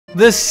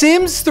The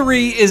Sims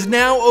 3 is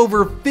now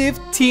over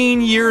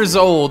 15 years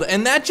old,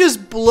 and that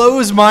just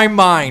blows my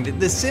mind.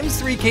 The Sims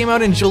 3 came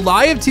out in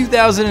July of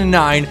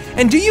 2009,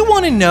 and do you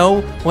want to know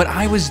what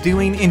I was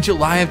doing in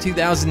July of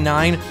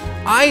 2009?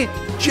 I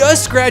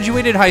just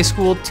graduated high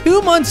school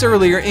 2 months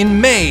earlier in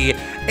May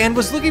and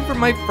was looking for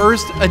my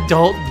first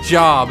adult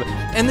job.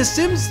 And The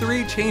Sims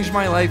 3 changed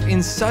my life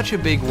in such a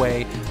big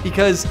way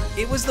because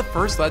it was the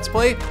first Let's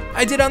Play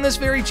I did on this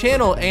very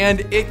channel,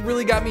 and it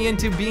really got me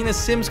into being a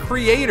Sims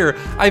creator.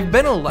 I've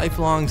been a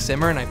lifelong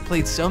Simmer, and I've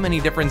played so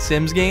many different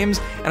Sims games,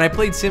 and I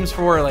played Sims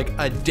for like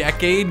a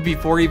decade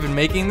before even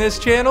making this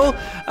channel,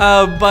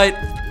 but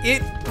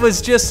it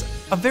was just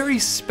a very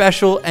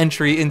special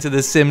entry into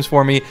The Sims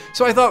for me.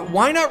 So I thought,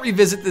 why not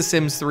revisit The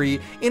Sims 3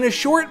 in a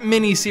short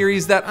mini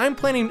series that I'm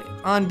planning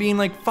on being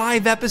like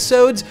 5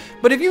 episodes.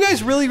 But if you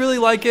guys really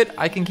like it,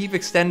 I can keep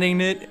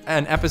extending it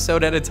an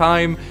episode at a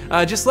time.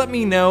 Just let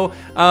me know.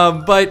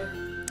 But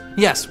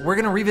yes, we're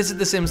gonna revisit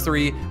The Sims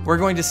 3. We're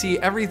going to see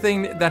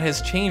everything that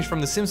has changed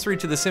from The Sims 3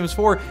 to The Sims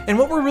 4 and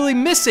what we're really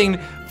missing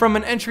from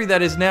an entry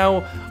that is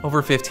now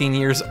over 15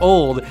 years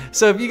old.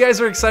 So if you guys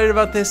are excited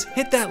about this,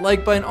 hit that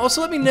like button. Also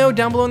let me know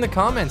down below in the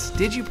comments,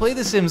 did you play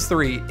The Sims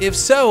 3? If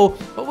so,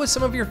 what was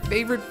some of your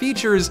favorite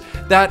features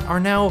that are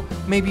now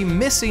maybe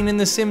missing in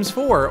The Sims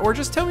 4? Or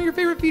just tell me your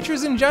favorite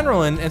features in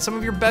general and some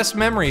of your best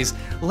memories.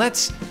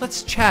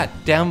 Let's chat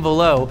down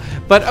below.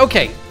 But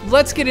okay,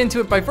 let's get into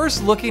it by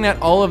first looking at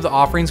all of the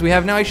offerings we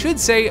have. Now I should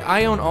say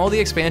I own all the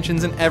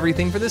expansions and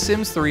everything for The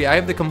Sims 3. I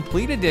have the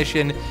complete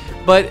edition,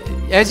 but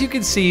as you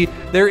can see,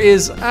 there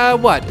is,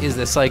 what is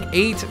this, like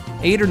 8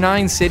 or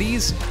 9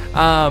 cities?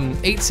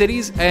 8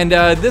 cities, and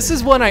this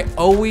is one I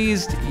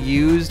always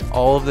used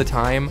all of the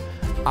time,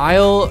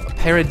 Isle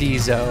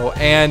Paradiso,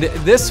 and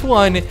this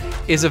one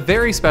is a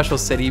very special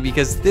city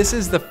because this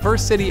is the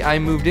first city I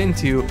moved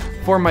into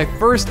for my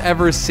first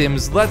ever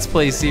Sims Let's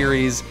Play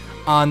series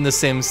on The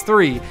Sims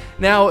 3.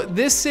 Now,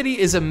 this city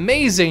is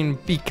amazing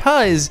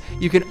because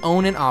you can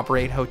own and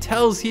operate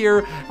hotels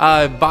here,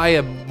 buy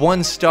a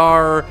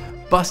 1-star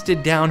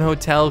busted down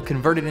hotel,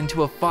 convert it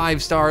into a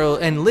 5-star,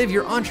 and live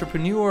your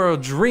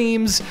entrepreneurial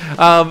dreams.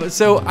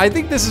 So I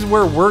think this is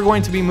where we're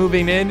going to be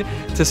moving in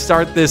to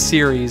start this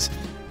series.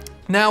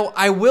 Now,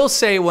 I will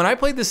say, when I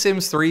played The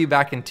Sims 3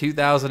 back in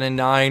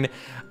 2009,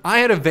 I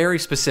had a very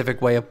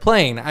specific way of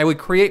playing. I would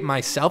create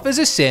myself as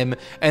a sim,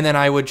 and then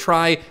I would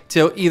try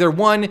to either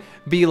one,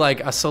 be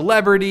like a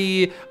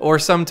celebrity or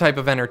some type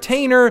of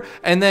entertainer,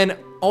 and then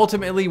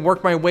ultimately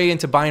work my way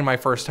into buying my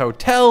first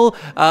hotel,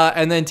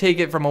 and then take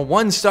it from a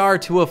 1-star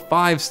to a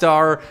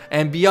 5-star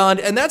and beyond.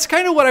 And that's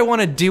kind of what I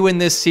want to do in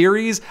this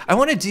series. I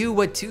want to do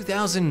what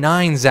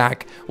 2009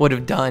 Zach would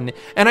have done.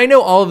 And I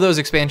know all of those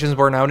expansions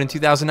weren't out in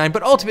 2009,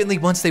 but ultimately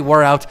once they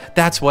were out,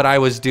 that's what I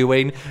was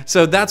doing.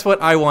 So that's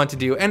what I want to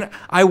do. And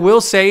I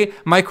will say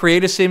my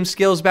Create a Sim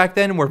skills back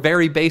then were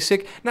very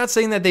basic. Not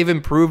saying that they've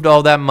improved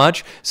all that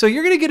much. So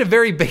you're going to get a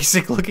very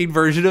basic looking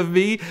version of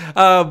me,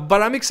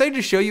 but I'm excited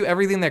to show you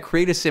everything that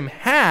Create a Sim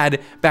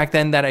had back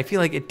then that I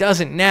feel like it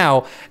doesn't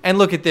now. And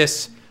look at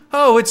this.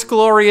 Oh, it's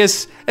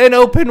glorious, an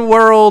open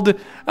world,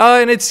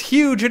 and it's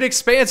huge and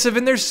expansive,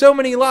 and there's so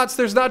many lots.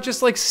 There's not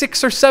just like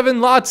 6 or 7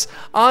 lots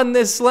on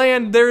this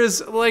land.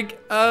 There's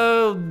like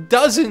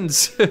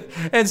dozens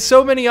and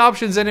so many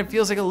options, and it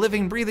feels like a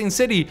living, breathing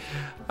city.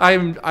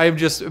 I'm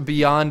just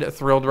beyond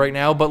thrilled right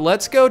now. But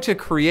let's go to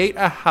create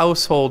a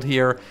household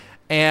here,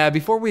 and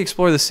before we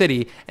explore the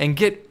city and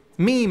get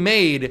me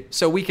made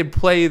so we can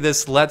play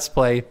this Let's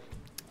Play.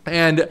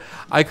 And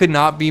I could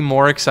not be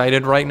more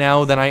excited right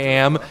now than I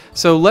am.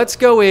 So let's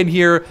go in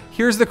here.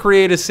 Here's the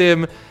Create a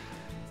Sim.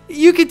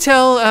 You could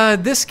tell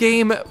this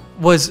game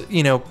was,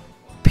 you know,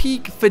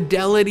 peak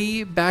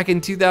fidelity back in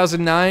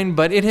 2009,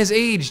 but it has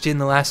aged in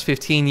the last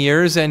 15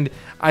 years, and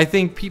I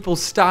think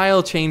people's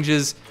style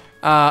changes,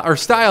 or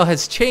style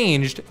has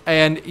changed,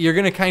 and you're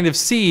gonna kind of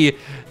see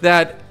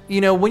that,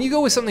 you know, when you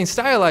go with something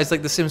stylized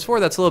like The Sims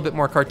 4 that's a little bit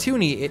more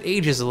cartoony, it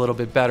ages a little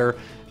bit better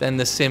than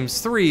The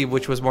Sims 3,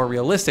 which was more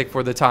realistic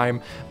for the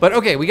time. But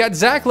okay, we got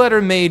Zach Letter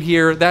made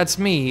here, that's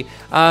me.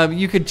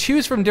 You could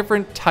choose from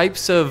different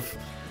types of,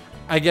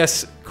 I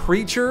guess,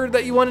 creature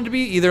that you wanted to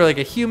be, either like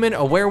a human,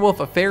 a werewolf,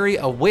 a fairy,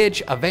 a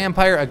witch, a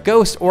vampire, a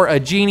ghost, or a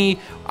genie.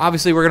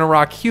 Obviously, we're gonna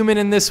rock human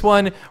in this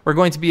one. We're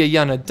going to be a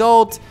young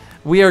adult.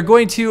 We are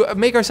going to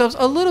make ourselves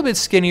a little bit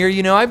skinnier.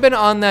 You know, I've been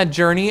on that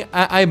journey.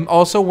 I'm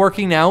also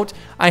working out.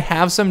 I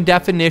have some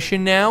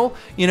definition now.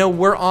 You know,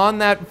 we're on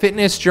that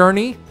fitness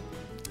journey.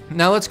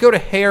 Now let's go to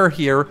hair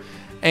here.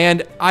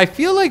 And I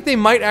feel like they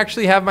might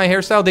actually have my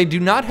hairstyle. They do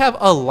not have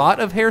a lot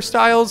of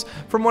hairstyles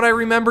from what I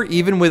remember,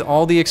 even with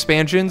all the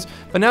expansions.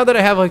 But now that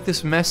I have like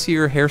this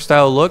messier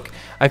hairstyle look,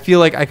 I feel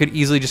like I could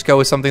easily just go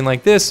with something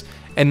like this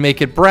and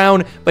make it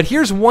brown. But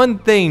here's one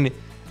thing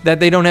that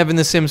they don't have in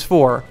The Sims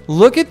 4.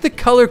 Look at the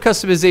color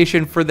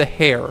customization for the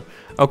hair.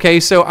 Okay,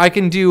 so I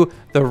can do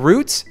the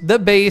roots, the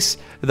base,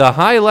 the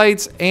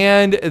highlights,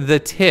 and the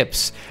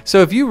tips.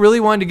 So if you really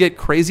wanted to get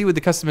crazy with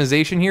the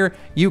customization here,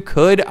 you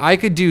could. I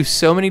could do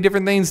so many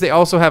different things. They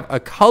also have a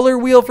color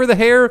wheel for the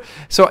hair.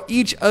 So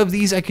each of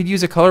these I could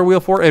use a color wheel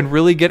for and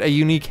really get a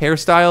unique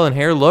hairstyle and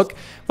hair look.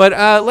 But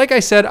like I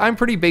said, I'm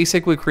pretty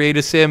basic with Create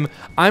a Sim.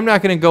 I'm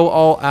not going to go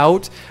all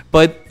out,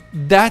 but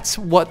that's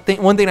one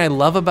thing I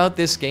love about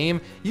this game.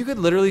 You could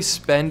literally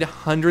spend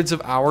hundreds of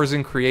hours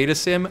in Create a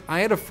Sim. I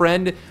had a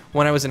friend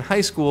when I was in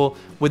high school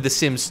with The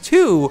Sims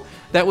 2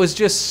 that was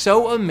just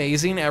so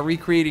amazing at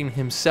recreating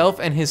himself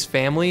and his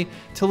family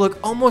to look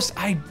almost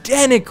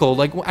identical.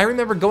 Like, I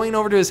remember going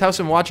over to his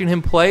house and watching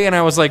him play, and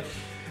I was like,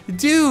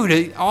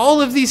 dude, all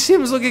of these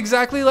Sims look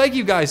exactly like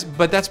you guys.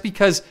 But that's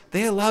because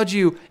they allowed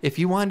you, if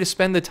you wanted to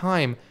spend the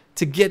time,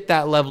 to get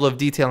that level of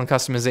detail and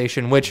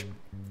customization, which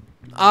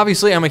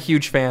obviously I'm a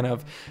huge fan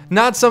of.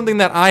 Not something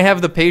that I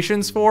have the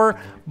patience for,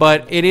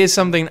 but it is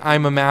something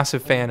I'm a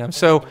massive fan of.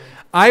 So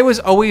I was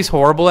always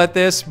horrible at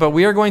this, but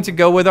we are going to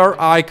go with our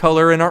eye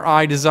color and our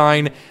eye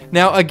design.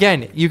 Now,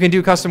 again, you can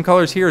do custom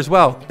colors here as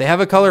well. They have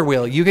a color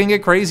wheel. You can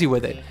get crazy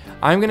with it.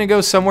 I'm going to go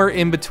somewhere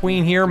in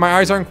between here. My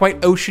eyes aren't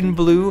quite ocean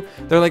blue.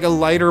 They're like a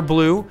lighter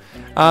blue.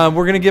 We're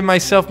going to give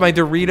myself my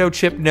Dorito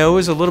chip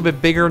nose, a little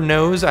bit bigger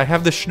nose. I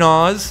have the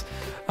schnoz.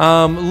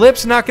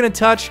 Lips not going to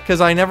touch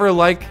because I never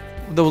like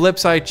the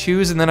lips I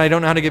choose, and then I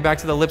don't know how to get back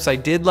to the lips I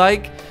did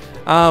like.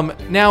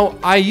 Now,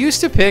 I used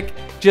to pick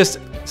just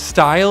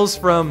styles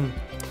from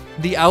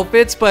the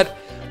outfits, but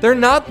they're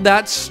not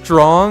that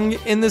strong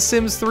in The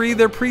Sims 3.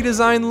 They're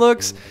pre-designed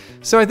looks.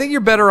 So I think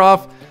you're better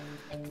off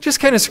just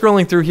kind of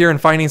scrolling through here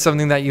and finding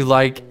something that you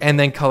like and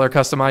then color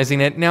customizing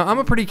it. Now, I'm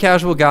a pretty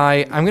casual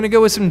guy. I'm going to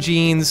go with some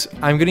jeans.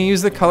 I'm going to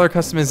use the color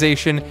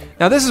customization.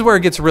 Now, this is where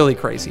it gets really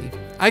crazy.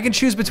 I can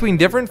choose between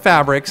different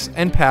fabrics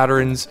and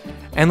patterns,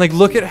 and like,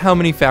 look at how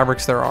many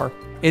fabrics there are.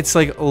 It's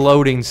like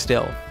loading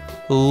still.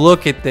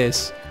 Look at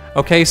this.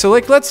 Okay, so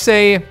like, let's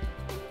say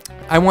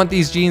I want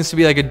these jeans to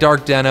be like a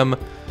dark denim.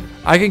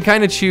 I can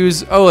kind of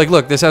choose, oh, like,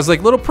 look, this has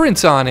like little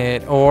prints on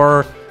it,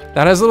 or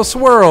that has little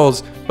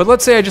swirls. But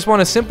let's say I just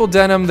want a simple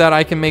denim that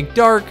I can make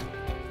dark.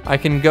 I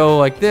can go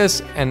like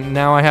this, and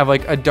now I have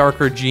like a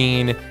darker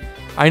jean.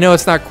 I know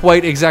it's not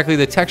quite exactly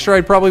the texture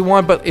I'd probably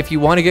want, but if you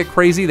want to get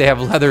crazy, they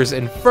have leathers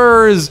and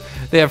furs.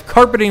 They have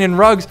carpeting and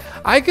rugs.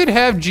 I could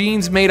have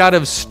jeans made out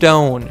of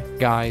stone,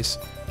 guys.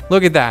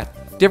 Look at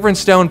that. Different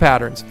stone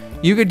patterns.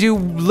 You could do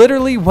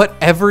literally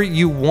whatever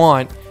you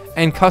want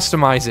and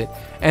customize it.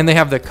 And they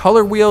have the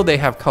color wheel. They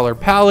have color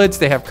palettes.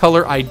 They have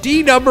color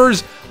ID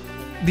numbers.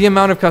 The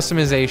amount of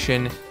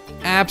customization,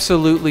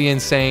 absolutely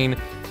insane.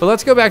 But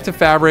let's go back to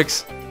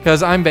fabrics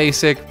because I'm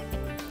basic.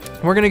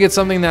 We're going to get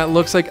something that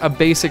looks like a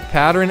basic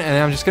pattern,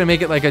 and I'm just going to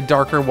make it like a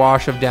darker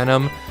wash of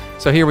denim.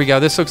 So here we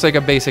go. This looks like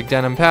a basic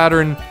denim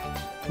pattern.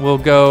 We'll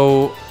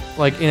go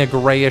like in a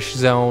grayish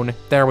zone.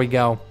 There we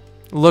go.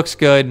 Looks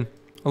good.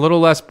 A little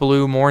less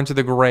blue, more into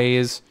the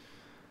grays.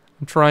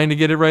 I'm trying to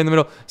get it right in the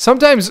middle.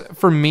 Sometimes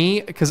for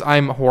me, because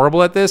I'm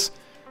horrible at this,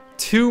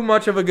 too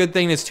much of a good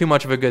thing is too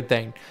much of a good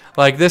thing.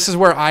 Like, this is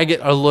where I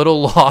get a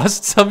little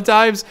lost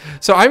sometimes.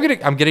 So I'm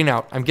getting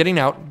out. I'm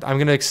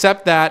going to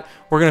accept that.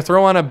 We're going to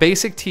throw on a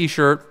basic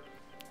t-shirt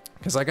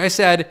because, like I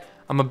said,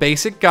 I'm a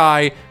basic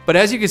guy. But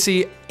as you can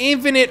see,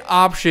 infinite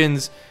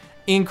options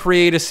in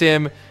Create a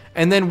Sim.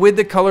 And then with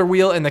the color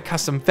wheel and the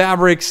custom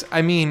fabrics,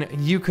 I mean,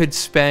 you could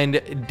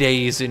spend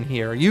days in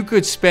here. You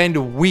could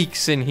spend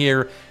weeks in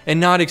here and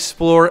not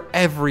explore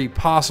every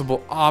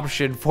possible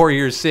option for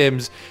your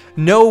Sims.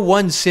 No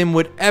one Sim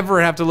would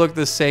ever have to look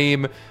the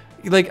same.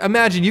 Like,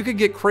 imagine you could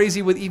get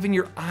crazy with even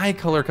your eye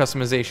color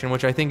customization,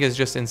 which I think is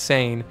just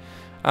insane.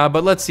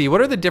 But let's see,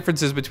 what are the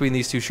differences between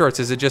these two shorts?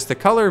 Is it just the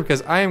color?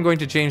 Because I am going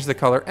to change the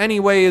color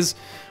anyways.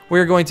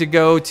 We're going to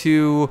go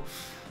to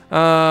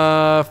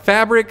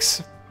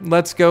fabrics.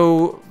 Let's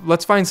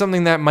find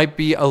something that might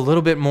be a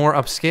little bit more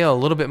upscale, a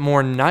little bit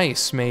more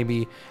nice,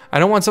 maybe. I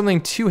don't want something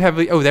too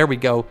heavy. Oh, there we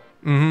go.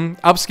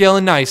 Upscale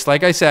and nice.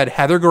 Like I said,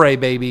 heather gray,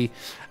 baby.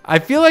 I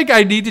feel like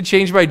I need to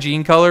change my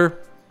jean color.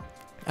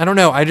 I don't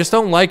know. I just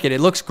don't like it. It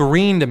looks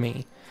green to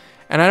me.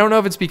 And I don't know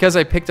if it's because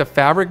I picked a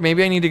fabric.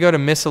 Maybe I need to go to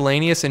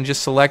miscellaneous and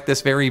just select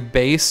this very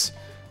base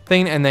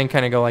thing and then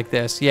kind of go like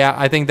this. Yeah,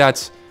 I think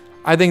that's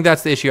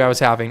the issue I was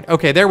having.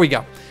 Okay, there we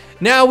go.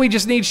 Now we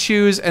just need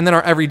shoes, and then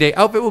our everyday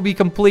outfit will be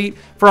complete.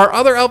 For our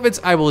other outfits,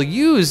 I will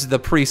use the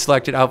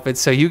pre-selected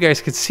outfits so you guys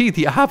can see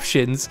the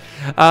options.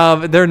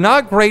 They're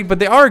not great, but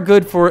they are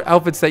good for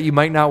outfits that you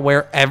might not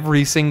wear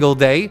every single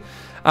day.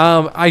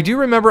 I do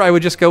remember I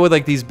would just go with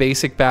like these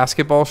basic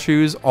basketball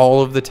shoes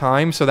all of the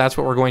time, so that's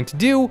what we're going to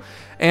do.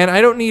 And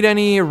I don't need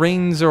any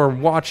rings or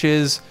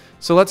watches,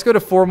 so let's go to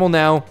formal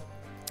now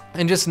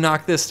and just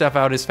knock this stuff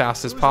out as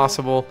fast as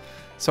possible.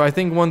 So I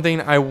think one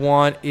thing I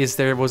want is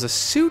there was a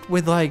suit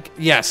with like,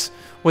 yes,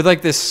 with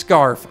like this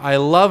scarf. I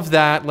love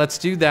that. Let's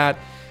do that.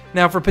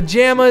 Now for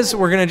pajamas,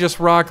 we're going to just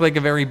rock like a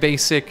very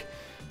basic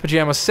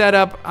pajama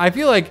setup. I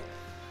feel like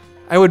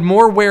I would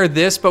more wear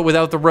this, but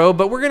without the robe,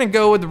 but we're going to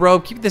go with the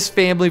robe. Keep this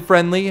family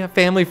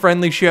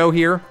friendly show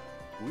here.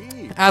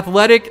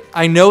 Athletic,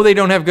 I know they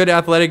don't have good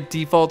athletic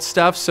default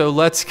stuff, so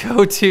let's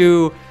go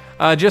to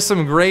just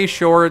some gray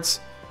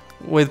shorts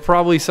with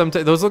probably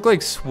those look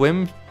like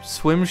swim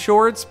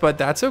shorts, but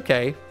that's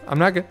okay. I'm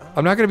not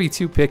gonna be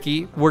too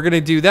picky. We're gonna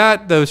do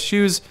that. Those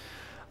shoes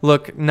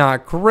look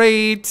not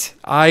great.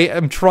 I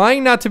am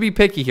trying not to be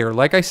picky here.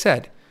 Like I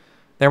said,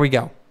 there we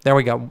go. There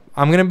we go.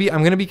 I'm gonna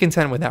be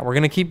content with that. We're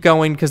gonna keep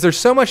going because there's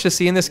so much to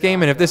see in this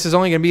game, and if this is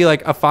only gonna be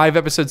like a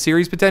 5-episode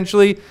series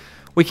potentially,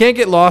 we can't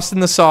get lost in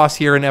the sauce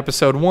here in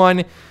episode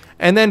 1.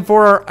 And then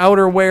for our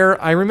outerwear,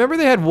 I remember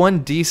they had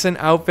one decent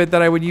outfit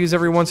that I would use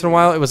every once in a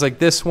while. It was like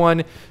this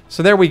one.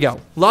 So there we go.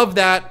 Love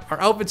that.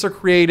 Our outfits are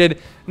created.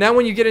 Now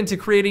when you get into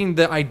creating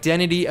the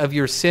identity of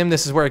your sim,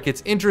 this is where it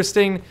gets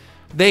interesting.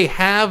 They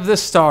have the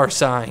star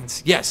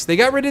signs. Yes, they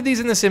got rid of these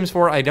in The Sims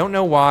 4. I don't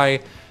know why,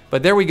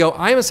 but there we go.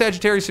 I am a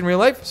Sagittarius in real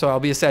life, so I'll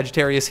be a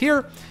Sagittarius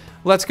here.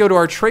 Let's go to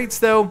our traits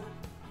though.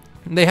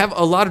 They have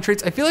a lot of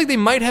traits. I feel like they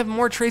might have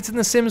more traits in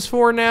The Sims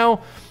 4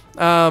 now.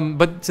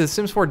 But The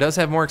Sims 4 does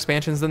have more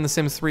expansions than The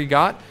Sims 3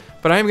 got.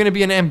 But I am going to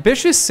be an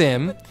ambitious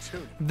sim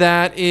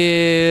that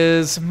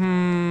is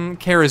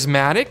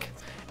charismatic.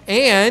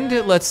 And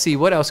let's see,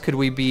 what else could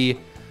we be?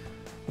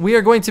 We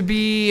are going to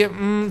be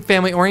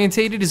family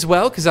orientated as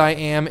well, because I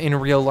am in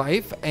real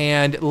life.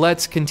 And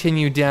let's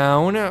continue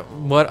down.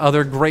 What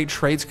other great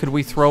traits could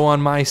we throw on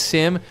my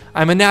sim?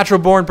 I'm a natural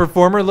born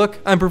performer. Look,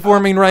 I'm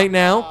performing right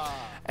now.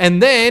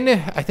 And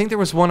then, I think there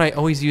was one I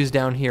always use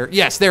down here.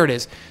 Yes, there it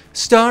is.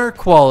 Star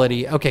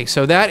quality. Okay,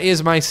 so that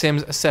is my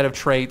Sim's set of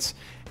traits.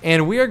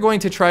 And we are going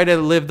to try to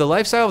live the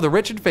lifestyle of the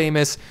rich and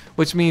famous,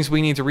 which means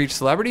we need to reach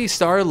celebrity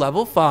star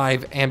level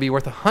 5 and be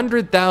worth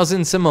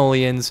 100,000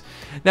 simoleons.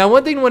 Now,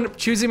 one thing when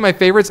choosing my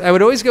favorites, I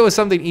would always go with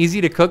something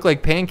easy to cook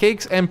like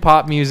pancakes and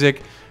pop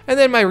music. And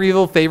then my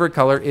real favorite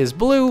color is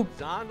blue.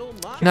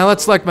 Now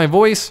let's select my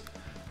voice.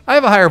 I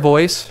have a higher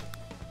voice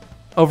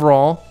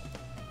overall.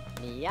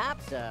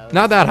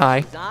 Not that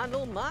high.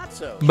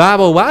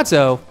 Babo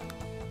Watso.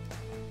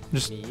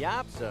 Just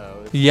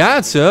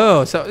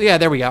Yatso. So yeah,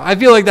 there we go. I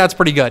feel like that's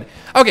pretty good.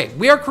 Okay,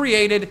 we are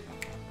created.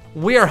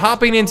 We are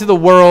hopping into the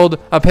world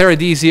of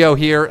Paradisio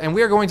here, and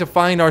we are going to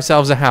find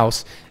ourselves a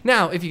house.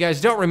 Now, if you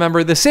guys don't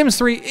remember, The Sims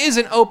 3 is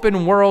an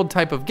open world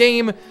type of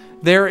game.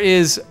 There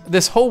is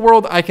this whole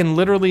world I can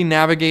literally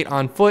navigate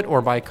on foot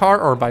or by car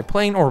or by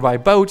plane or by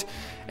boat,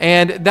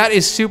 and that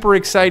is super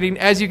exciting.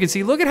 As you can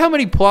see, look at how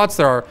many plots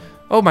there are.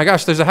 Oh my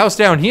gosh, there's a house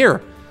down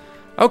here.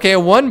 Okay, a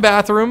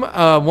 1-bathroom,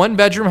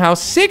 1-bedroom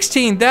house,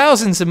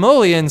 16,000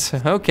 simoleons.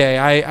 Okay,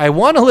 I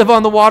want to live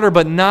on the water,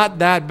 but not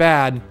that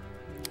bad.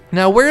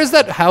 Now, where is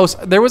that house?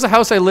 There was a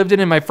house I lived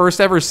in my first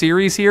ever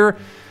series here.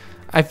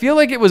 I feel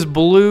like it was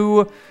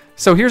blue.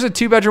 So here's a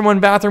 2-bedroom,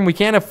 1-bathroom. We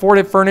can't afford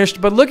it furnished,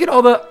 but look at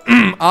all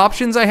the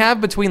options I have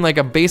between like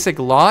a basic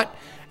lot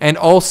and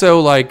also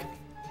like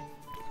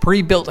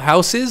pre-built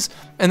houses.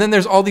 And then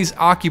there's all these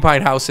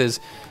occupied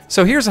houses.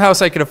 So here's a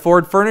house I could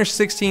afford, furnished,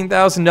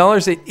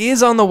 $16,000. It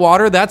is on the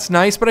water, that's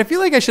nice, but I feel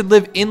like I should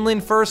live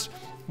inland first,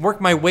 work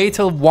my way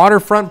to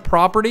waterfront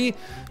property.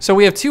 So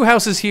we have 2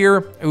 houses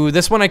here. Ooh,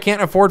 this one I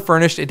can't afford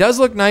furnished. It does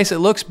look nice, it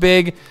looks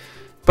big,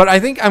 but I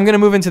think I'm gonna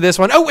move into this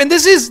one. Oh, and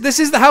this is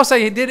the house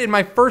I did in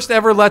my first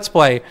ever Let's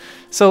Play.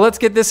 So let's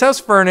get this house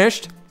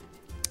furnished.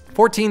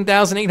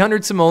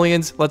 14,800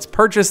 simoleons. Let's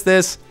purchase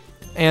this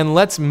and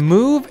let's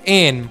move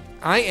in.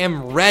 I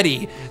am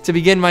ready to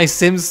begin my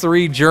Sims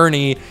 3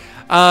 journey.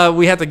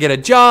 We have to get a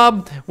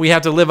job. We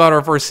have to live out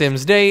our first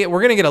Sims day. We're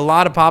going to get a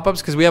lot of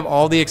pop-ups because we have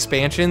all the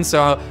expansions.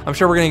 So I'm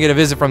sure we're going to get a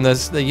visit from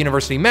the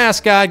university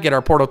mascot, get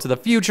our portal to the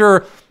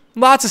future.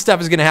 Lots of stuff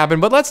is going to happen.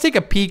 But let's take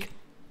a peek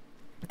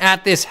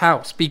at this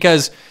house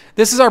because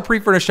this is our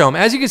pre-furnished home.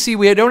 As you can see,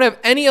 we don't have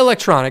any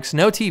electronics,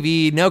 no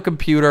TV, no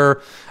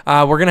computer.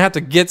 We're going to have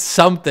to get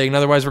something.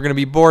 Otherwise, we're going to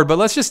be bored. But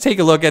let's just take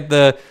a look at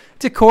the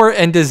decor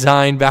and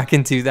design back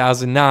in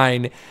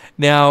 2009.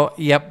 Now,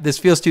 yep, this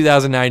feels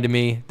 2009 to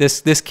me.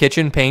 This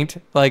kitchen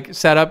paint like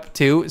setup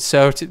too,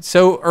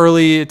 so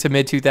early to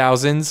mid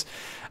 2000s.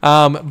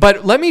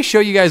 But let me show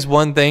you guys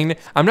one thing.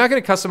 I'm not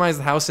going to customize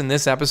the house in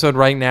this episode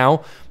right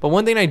now, but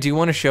one thing I do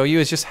want to show you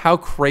is just how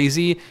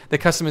crazy the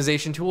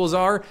customization tools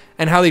are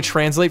and how they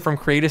translate from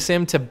Create a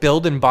Sim to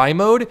build and buy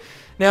mode.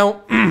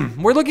 Now,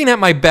 we're looking at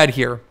my bed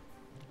here.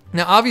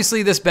 Now,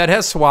 obviously, this bed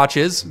has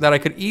swatches that I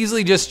could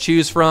easily just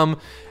choose from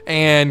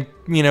and,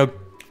 you know,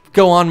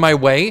 go on my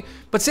way.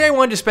 But say I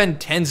wanted to spend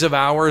tens of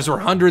hours or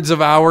hundreds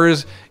of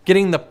hours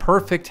getting the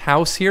perfect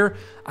house here,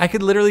 I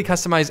could literally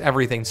customize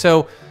everything.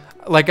 So,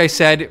 like I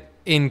said,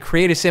 in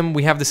Create a Sim,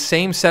 we have the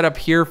same setup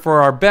here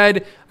for our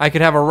bed. I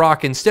could have a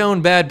rock and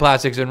stone bed,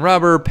 plastics and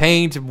rubber,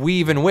 paint,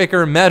 weave and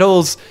wicker,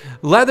 metals,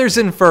 leathers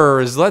and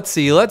furs. Let's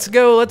see, let's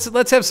go.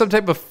 Let's have some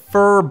type of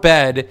fur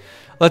bed.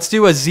 Let's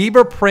do a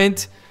zebra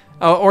print.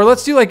 Or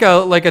let's do like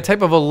a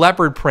type of a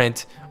leopard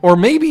print, or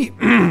maybe,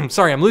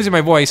 sorry, I'm losing my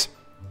voice.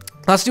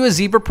 Let's do a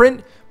zebra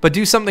print, but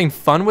do something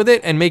fun with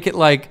it and make it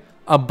like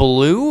a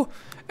blue.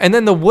 And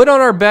then the wood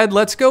on our bed,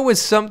 let's go with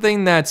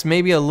something that's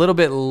maybe a little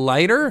bit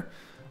lighter.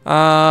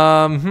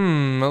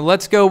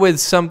 Let's go with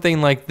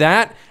something like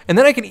that. And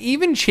then I can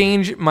even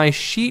change my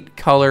sheet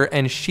color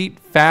and sheet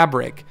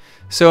fabric.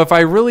 So if I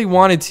really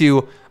wanted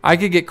to, I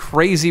could get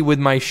crazy with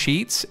my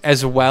sheets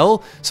as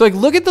well. So like,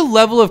 look at the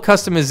level of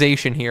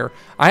customization here.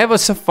 I have a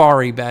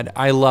safari bed.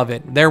 I love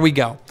it. There we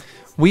go.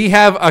 We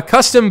have a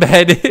custom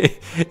bed.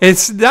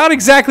 It's not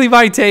exactly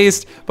my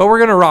taste, but we're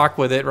gonna rock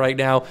with it right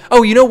now.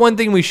 Oh, you know one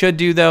thing we should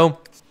do though,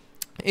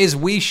 is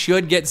we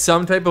should get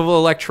some type of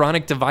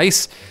electronic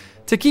device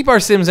to keep our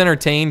Sims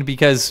entertained,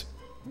 because,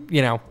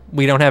 you know,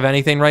 we don't have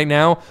anything right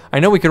now. I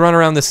know we could run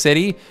around the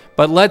city,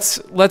 but let's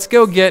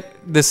go get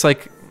this,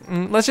 like,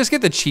 let's just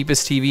get the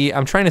cheapest TV.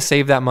 I'm trying to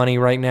save that money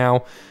right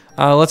now.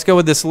 Let's go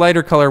with this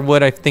lighter color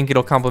wood. I think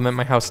it'll complement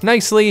my house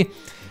nicely.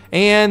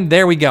 And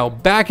there we go,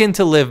 back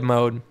into live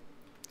mode.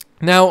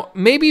 Now,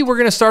 maybe we're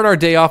gonna start our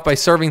day off by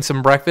serving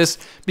some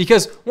breakfast,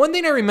 because one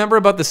thing I remember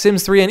about The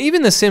Sims 3 and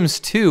even The Sims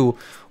 2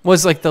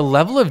 was like the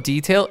level of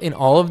detail in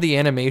all of the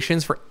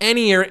animations for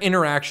any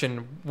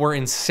interaction were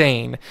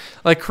insane.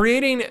 Like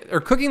creating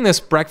or cooking this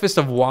breakfast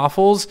of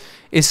waffles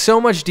is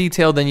so much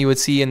detail than you would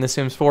see in The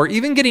Sims 4.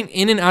 Even getting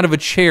in and out of a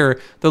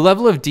chair, the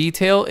level of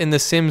detail in The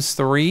Sims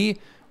 3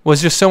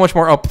 was just so much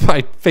more, oh,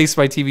 I faced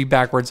my TV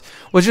backwards,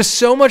 was just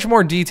so much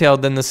more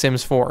detailed than The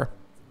Sims 4.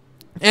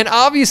 And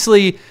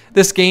obviously,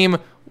 this game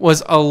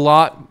was a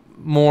lot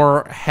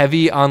more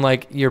heavy on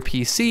like your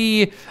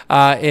PC.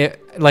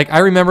 Like I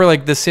remember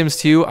like The Sims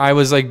 2, I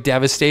was like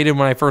devastated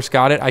when I first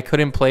got it. I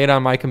couldn't play it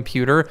on my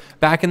computer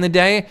back in the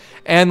day.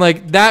 And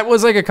like that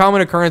was like a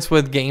common occurrence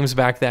with games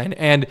back then.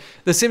 And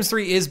The Sims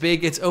 3 is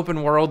big. It's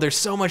open world. There's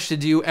so much to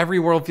do. Every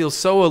world feels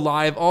so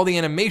alive. All the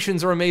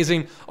animations are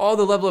amazing. All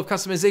the level of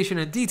customization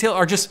and detail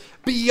are just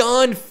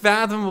beyond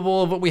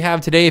fathomable of what we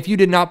have today. If you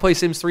did not play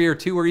Sims 3 or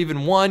 2 or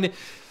even 1,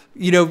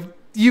 you know,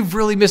 you've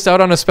really missed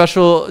out on a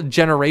special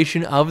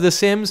generation of The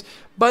Sims.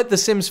 But The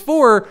Sims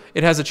 4,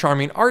 it has a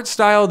charming art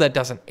style that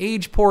doesn't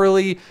age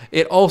poorly.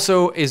 It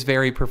also is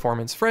very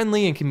performance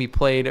friendly and can be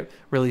played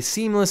really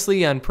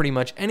seamlessly on pretty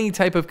much any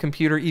type of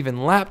computer, even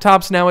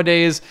laptops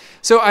nowadays.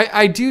 So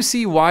I do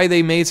see why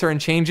they made certain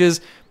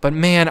changes, but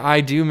man,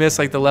 I do miss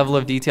like the level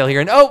of detail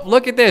here. And oh,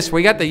 look at this.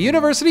 We got the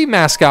university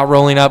mascot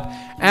rolling up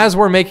as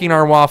we're making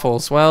our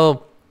waffles.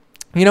 Well,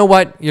 you know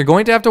what? You're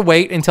going to have to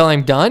wait until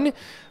I'm done.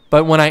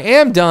 But when I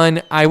am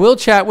done, I will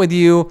chat with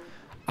you.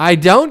 I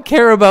don't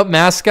care about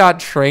mascot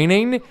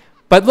training,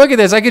 but look at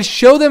this. I could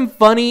show them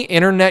funny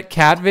internet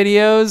cat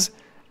videos,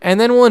 and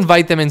then we'll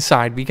invite them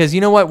inside, because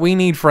you know what? We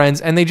need friends.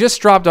 And they just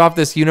dropped off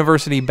this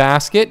university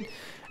basket,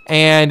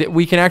 and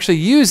we can actually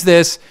use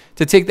this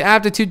to take the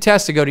aptitude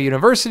test to go to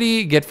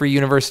university, get free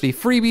university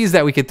freebies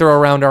that we could throw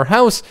around our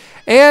house,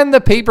 and the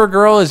paper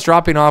girl is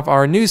dropping off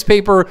our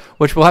newspaper,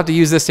 which we'll have to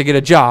use this to get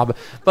a job.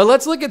 But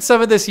let's look at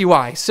some of this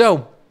UI.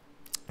 So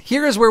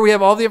here is where we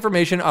have all the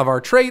information of our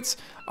traits,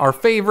 our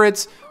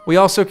favorites. We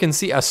also can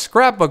see a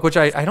scrapbook, which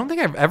I don't think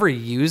I've ever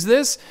used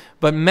this,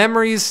 but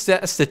memories,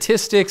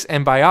 statistics,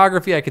 and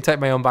biography. I could type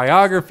my own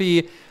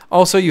biography.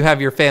 Also, you have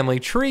your family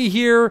tree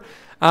here.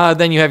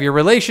 Then you have your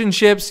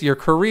relationships, your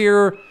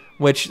career,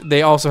 which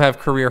they also have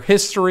career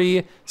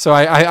history. So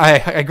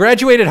I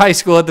graduated high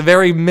school at the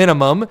very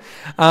minimum.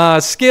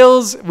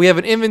 Skills, we have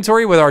an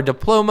inventory with our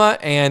diploma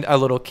and a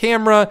little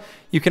camera.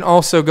 You can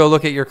also go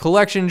look at your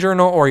collection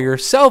journal or your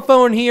cell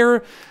phone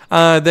here.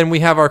 Then we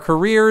have our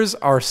careers,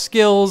 our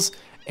skills,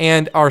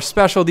 and our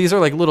special. These are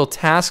like little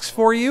tasks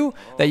for you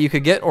that you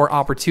could get, or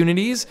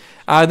opportunities.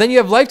 Then you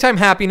have lifetime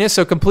happiness,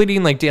 so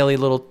completing like daily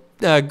little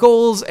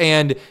goals,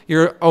 and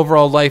your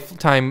overall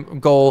lifetime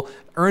goal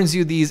earns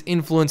you these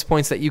influence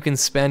points that you can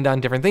spend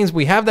on different things.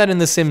 We have that in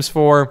The Sims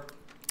 4.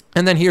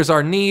 And then here's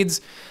our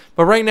needs.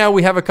 But right now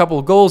we have a couple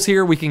of goals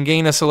here. We can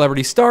gain a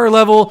celebrity star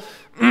level,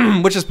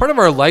 which is part of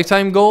our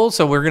lifetime goal.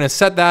 So we're going to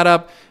set that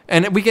up,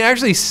 and we can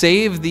actually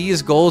save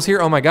these goals here.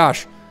 Oh my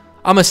gosh.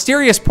 A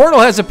mysterious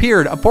portal has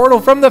appeared. A portal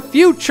from the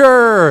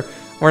future.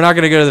 We're not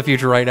going to go to the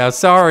future right now.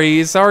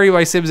 Sorry,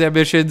 my Sims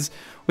ambitions.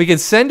 We can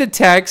send a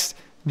text,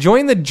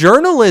 join the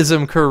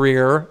journalism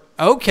career.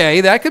 Okay,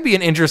 that could be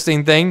an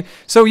interesting thing.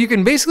 So you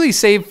can basically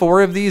save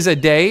 4 of these a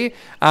day,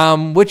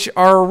 which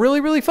are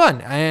really, really fun.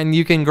 And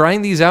you can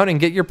grind these out and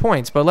get your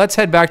points. But let's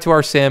head back to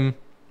our sim.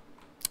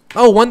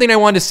 Oh, one thing I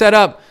wanted to set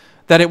up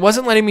that it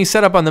wasn't letting me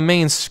set up on the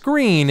main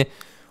screen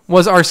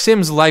was our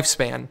Sim's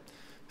lifespan.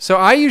 So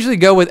I usually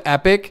go with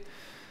Epic.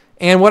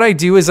 And what I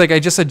do is like I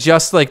just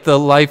adjust like the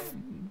life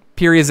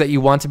periods that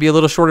you want to be a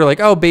little shorter, like,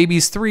 oh,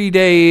 baby's 3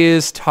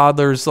 days,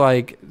 toddler's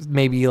like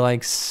maybe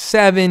like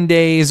 7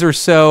 days or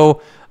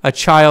so. A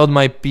child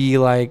might be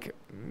like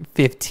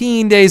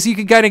 15 days. You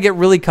can kind of get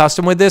really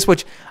custom with this,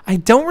 which I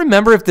don't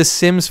remember if The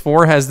Sims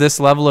 4 has this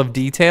level of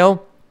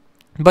detail,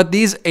 but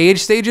these age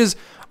stages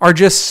are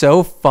just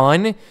so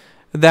fun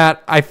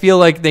that I feel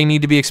like they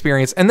need to be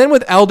experienced. And then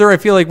with Elder, I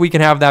feel like we can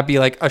have that be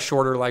like a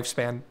shorter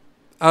lifespan.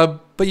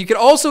 But you could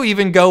also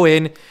even go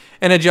in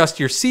and adjust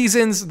your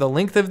seasons, the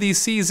length of these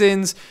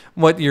seasons,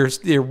 what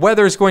your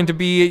weather is going to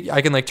be.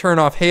 I can like turn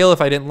off hail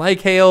if I didn't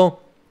like hail.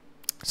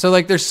 So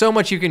like there's so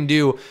much you can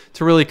do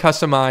to really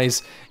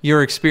customize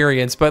your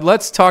experience. But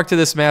let's talk to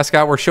this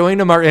mascot. We're showing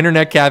them our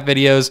internet cat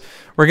videos.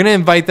 We're going to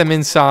invite them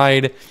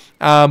inside.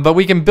 But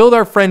we can build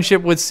our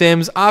friendship with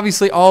Sims.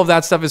 Obviously, all of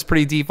that stuff is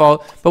pretty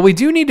default. But we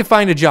do need to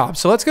find a job.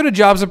 So let's go to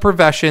jobs and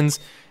professions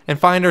and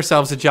find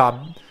ourselves a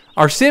job.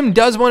 Our Sim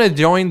does want to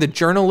join the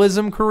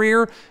journalism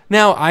career.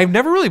 Now, I've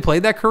never really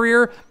played that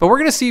career, but we're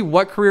going to see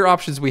what career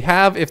options we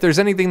have. If there's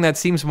anything that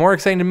seems more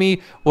exciting to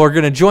me, we're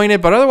going to join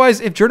it. But otherwise,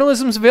 if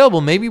journalism's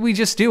available, maybe we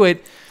just do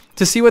it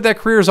to see what that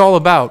career is all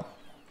about.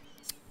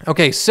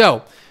 Okay,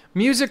 so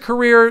music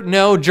career,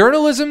 no.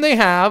 Journalism they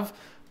have.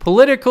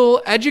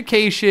 Political,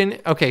 education.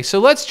 Okay, so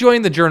let's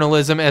join the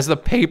journalism as the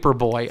paper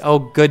boy. Oh,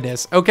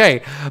 goodness.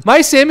 Okay,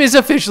 my Sim is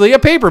officially a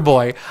paper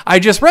boy. I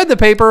just read the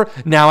paper.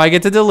 Now I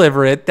get to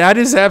deliver it. That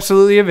is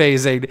absolutely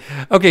amazing.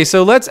 Okay,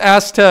 so let's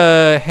ask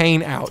to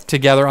hang out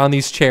together on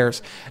these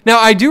chairs. Now,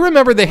 I do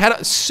remember they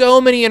had so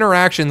many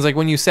interactions, like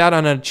when you sat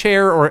on a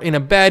chair or in a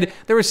bed.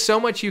 There was so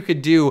much you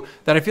could do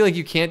that I feel like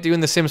you can't do in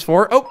The Sims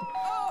 4.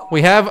 Oh,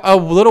 we have a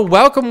little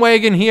welcome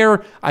wagon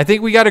here. I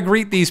think we got to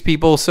greet these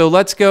people, so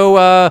let's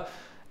go...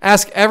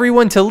 ask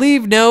everyone to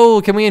leave. No.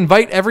 Can we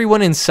invite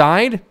everyone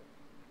inside?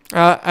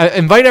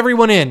 Invite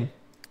everyone in.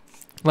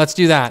 Let's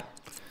do that.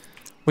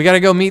 We got to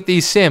go meet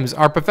these Sims.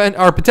 Our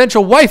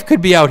potential wife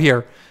could be out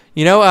here.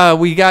 You know,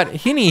 we got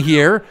Hinny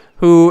here,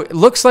 who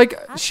looks like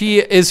she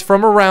is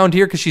from around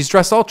here because she's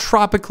dressed all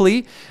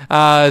tropically.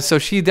 So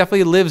she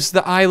definitely lives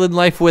the island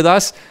life with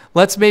us.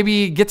 Let's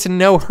maybe get to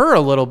know her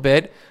a little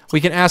bit. We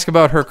can ask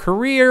about her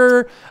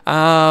career.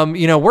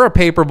 You know, we're a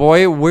paper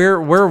boy.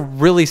 We're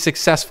really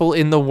successful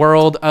in the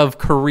world of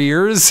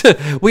careers.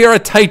 We are a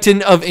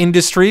titan of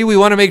industry. We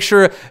want to make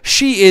sure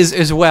she is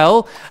as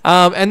well.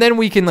 And then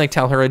we can like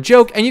tell her a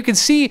joke. And you can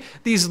see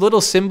these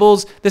little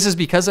symbols. This is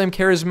because I'm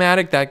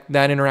charismatic.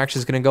 That interaction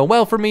is going to go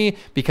well for me.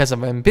 Because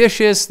I'm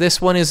ambitious. This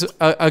one is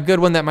a good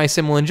one that my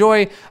Sim will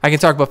enjoy. I can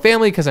talk about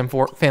family because I'm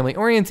family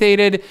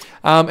orientated.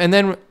 And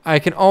then I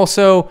can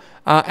also...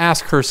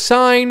 ask her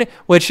sign,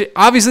 which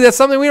obviously that's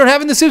something we don't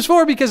have in The Sims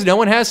 4 because no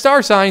one has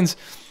star signs.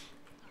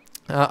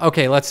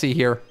 Okay, let's see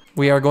here.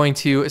 We are going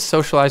to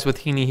socialize with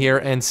Heaney here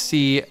and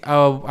see.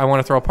 Oh, I want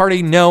to throw a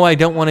party. No, I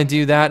don't want to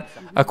do that.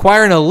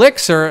 Acquire an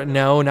elixir.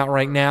 No, not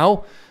right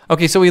now.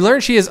 Okay, so we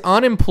learned she is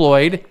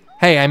unemployed.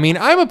 Hey, I mean,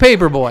 I'm a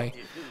paper boy.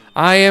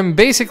 I am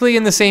basically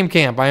in the same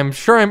camp. I am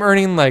sure I'm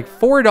earning like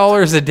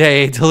 $4 a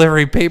day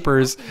delivering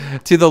papers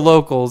to the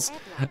locals.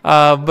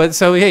 But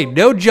so, hey,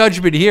 no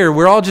judgment here.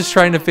 We're all just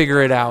trying to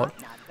figure it out.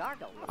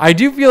 I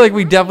do feel like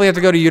we definitely have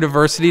to go to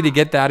university to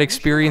get that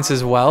experience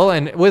as well.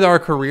 And with our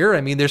career, I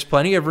mean, there's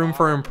plenty of room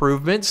for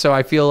improvement. So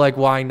I feel like,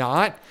 why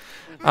not?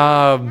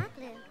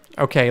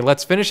 Okay,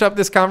 let's finish up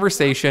this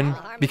conversation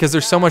because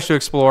there's so much to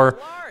explore.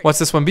 What's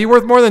this one? Be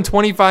worth more than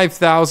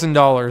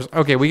 $25,000.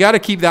 Okay, we got to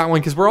keep that one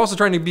because we're also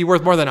trying to be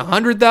worth more than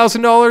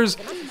 $100,000.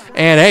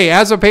 And hey,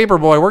 as a paper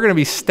boy, we're going to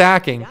be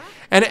stacking.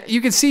 And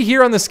you can see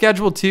here on the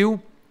schedule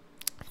too,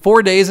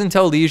 4 days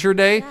until leisure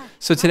day.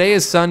 So today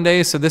is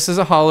Sunday, so this is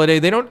a holiday.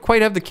 They don't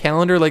quite have the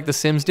calendar like The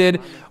Sims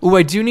did. Ooh,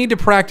 I do need to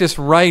practice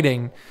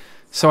writing.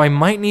 So I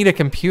might need a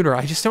computer.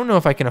 I just don't know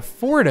if I can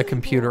afford a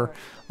computer.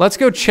 Let's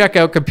go check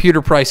out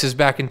computer prices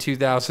back in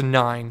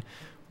 2009.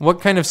 What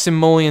kind of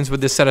simoleons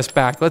would this set us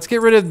back? Let's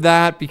get rid of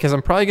that because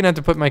I'm probably going to have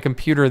to put my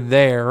computer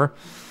there.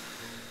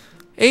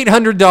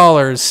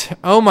 $800.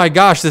 Oh my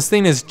gosh, this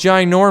thing is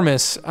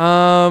ginormous.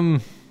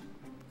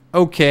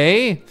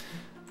 Okay.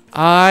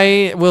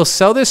 I will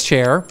sell this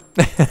chair.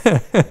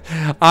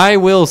 I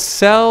will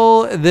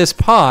sell this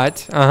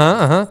pot.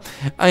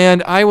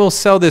 And I will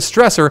sell this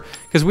dresser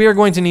because we are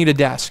going to need a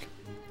desk.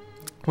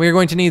 We are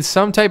going to need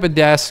some type of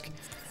desk.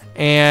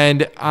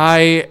 And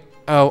I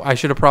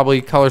should have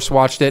probably color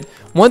swatched it.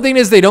 One thing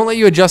is they don't let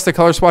you adjust the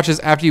color swatches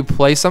after you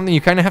play something. You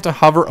kind of have to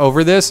hover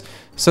over this.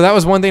 So that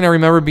was one thing I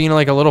remember being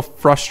like a little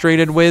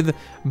frustrated with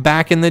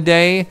back in the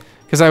day.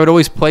 Because I would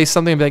always place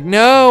something and be like,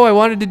 no, I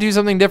wanted to do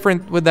something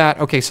different with that.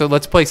 Okay, so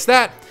let's place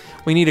that.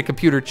 We need a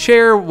computer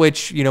chair,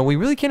 which, you know, we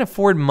really can't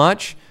afford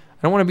much.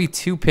 I don't want to be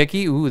too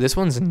picky. Ooh, this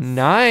one's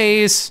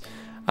nice.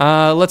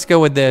 Let's go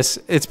with this.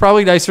 It's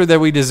probably nicer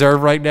than we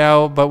deserve right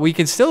now, but we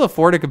can still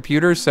afford a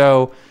computer.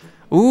 So,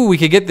 ooh, we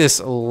could get this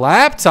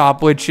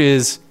laptop, which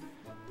is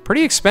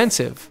pretty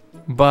expensive,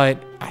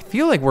 but I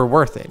feel like we're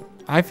worth it.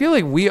 I feel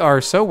like we are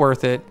so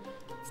worth it,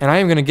 and I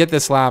am going to get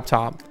this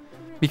laptop.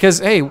 Because,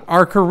 hey,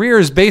 our career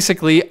is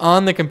basically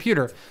on the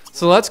computer.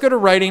 So let's go to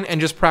writing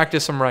and just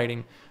practice some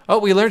writing. Oh,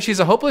 we learned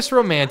she's a hopeless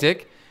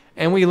romantic.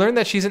 And we learned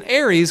that she's an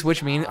Aries,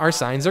 which means our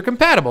signs are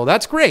compatible.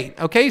 That's great.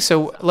 Okay,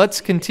 so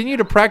let's continue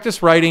to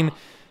practice writing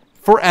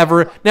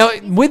forever. Now,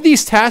 with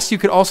these tasks, you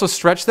could also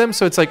stretch them.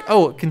 So it's like,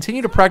 oh,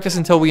 continue to practice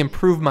until we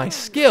improve my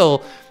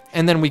skill.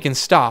 And then we can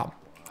stop.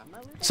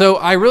 So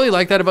I really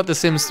like that about The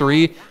Sims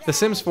 3. The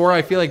Sims 4,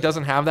 I feel like,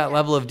 doesn't have that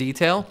level of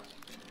detail.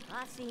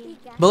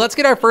 But let's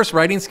get our first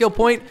writing skill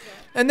point,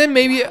 and then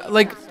maybe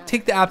like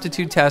take the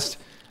aptitude test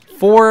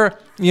for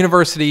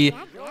university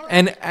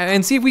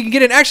and see if we can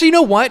get it. Actually, you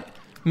know what?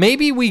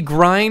 Maybe we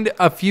grind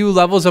a few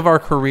levels of our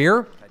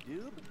career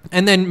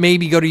and then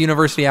maybe go to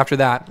university after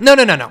that. No.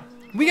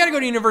 We got to go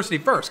to university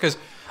first, because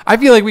I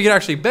feel like we could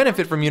actually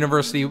benefit from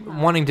university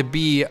wanting to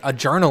be a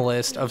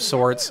journalist of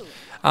sorts.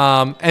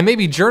 And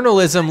maybe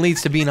journalism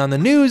leads to being on the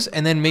news,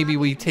 and then maybe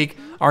we take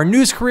our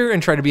news career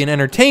and try to be an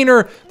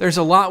entertainer. There's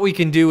a lot we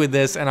can do with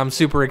this, and I'm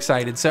super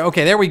excited. So,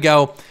 okay, there we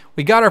go.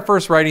 We got our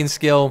first writing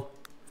skill,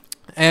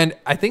 and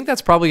I think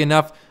that's probably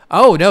enough.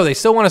 Oh, no, they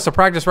still want us to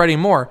practice writing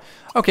more.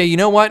 Okay, you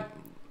know what?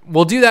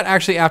 We'll do that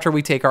actually after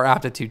we take our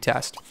aptitude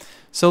test.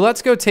 So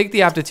let's go take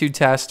the aptitude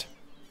test,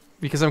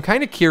 because I'm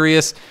kind of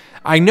curious.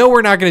 I know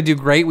we're not going to do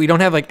great. We don't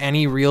have like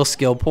any real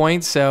skill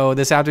points, so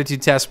this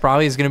aptitude test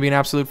probably is going to be an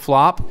absolute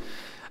flop.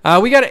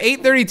 We got an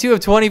 832 of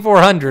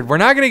 2,400. We're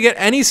not going to get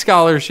any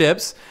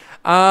scholarships.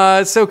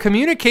 So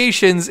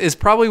communications is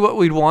probably what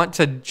we'd want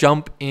to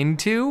jump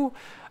into.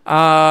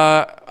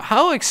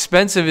 How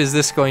expensive is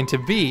this going to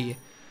be?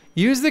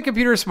 Use the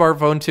computer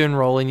smartphone to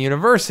enroll in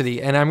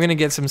university, and I'm going to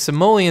get some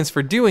simoleons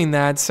for doing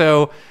that.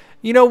 So,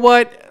 you know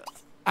what?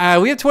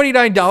 We have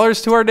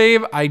 $29 to our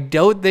name. I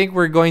don't think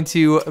we're going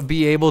to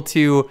be able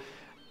to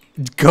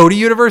go to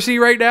university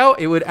right now.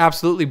 It would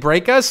absolutely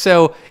break us.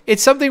 So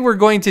it's something we're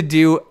going to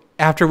do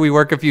after we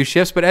work a few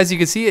shifts. But as you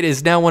can see, it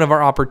is now one of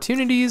our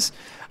opportunities.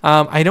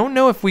 I don't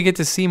know if we get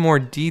to see more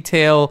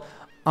detail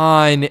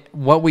on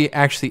what we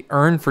actually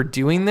earn for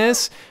doing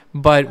this,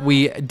 but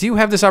we do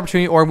have this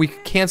opportunity, or we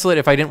could cancel it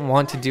if I didn't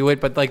want to do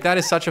it. But like, that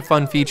is such a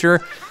fun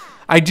feature.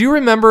 I do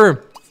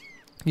remember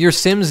your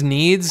Sims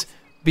needs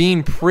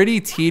being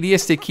pretty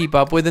tedious to keep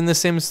up with in The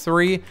Sims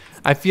 3.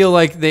 I feel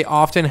like they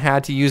often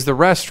had to use the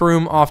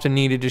restroom, often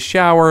needed to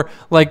shower.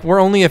 Like, we're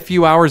only a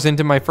few hours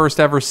into my first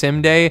ever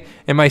sim day,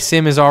 and my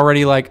sim is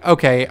already like,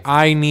 okay,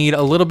 I need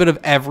a little bit of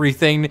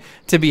everything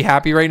to be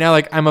happy right now.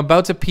 Like, I'm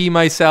about to pee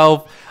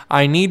myself.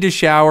 I need to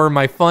shower.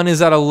 My fun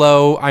is at a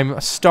low. I'm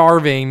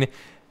starving.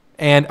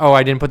 And, oh,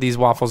 I didn't put these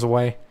waffles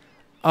away.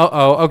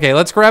 Uh-oh. Okay,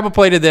 let's grab a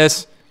plate of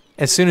this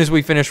as soon as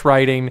we finish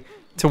writing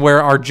to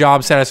where our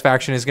job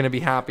satisfaction is going to be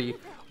happy.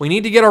 We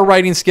need to get our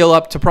writing skill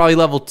up to probably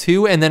level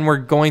 2, and then we're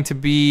going to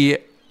be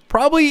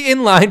probably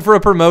in line for a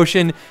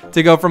promotion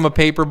to go from a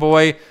paper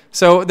boy.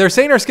 So they're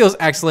saying our skill is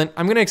excellent.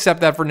 I'm going to accept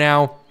that for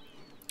now.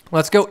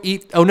 Let's go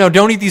eat. Oh, no,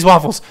 don't eat these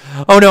waffles.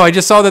 Oh, no, I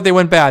just saw that they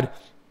went bad.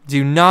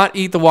 Do not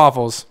eat the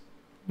waffles.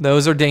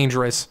 Those are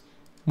dangerous.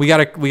 We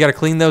gotta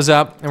clean those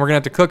up, and we're going to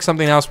have to cook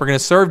something else. We're going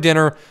to serve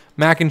dinner,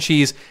 mac and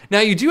cheese. Now,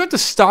 you do have to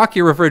stock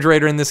your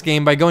refrigerator in this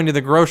game by going to the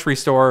grocery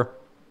store,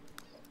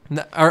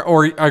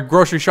 or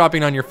grocery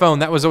shopping on your phone.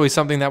 That was always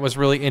something that was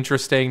really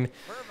interesting.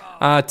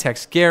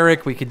 Text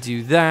Garrick, we could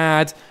do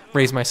that.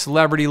 Raise my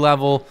celebrity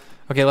level.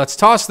 Okay, let's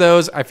toss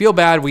those. I feel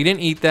bad, we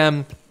didn't eat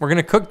them. We're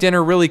gonna cook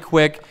dinner really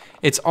quick.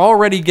 It's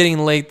already getting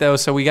late though,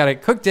 so we gotta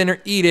cook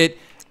dinner, eat it.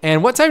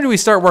 And what time do we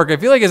start work? I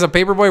feel like as a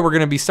paperboy, we're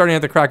gonna be starting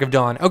at the crack of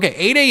dawn. Okay,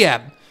 8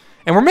 a.m.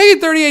 And we're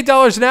making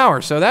 $38 an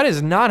hour, so that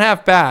is not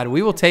half bad.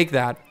 We will take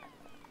that.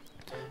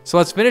 So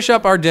let's finish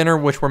up our dinner,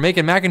 which we're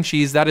making mac and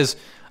cheese. That is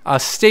a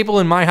staple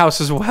in my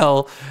house as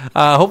well.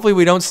 Hopefully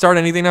we don't start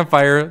anything on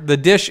fire. The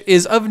dish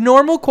is of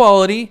normal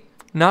quality,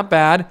 not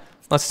bad.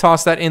 Let's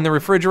toss that in the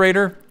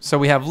refrigerator so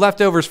we have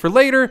leftovers for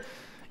later.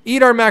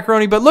 Eat our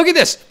macaroni, but look at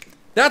this.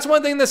 That's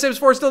one thing The Sims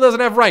 4 still doesn't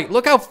have right.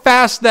 Look how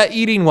fast that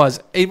eating was.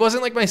 It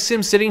wasn't like my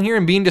Sim sitting here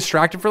and being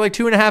distracted for like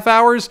 2.5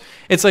 hours.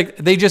 It's like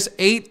they just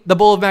ate the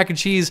bowl of mac and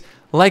cheese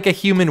like a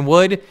human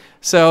would.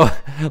 So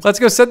let's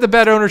go set the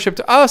bed ownership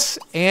to us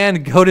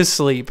and go to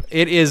sleep.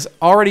 It is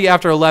already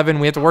after 11.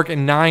 We have to work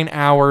in 9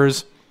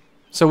 hours.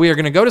 So we are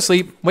going to go to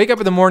sleep, wake up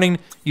in the morning,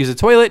 use a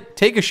toilet,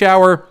 take a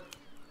shower,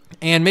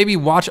 and maybe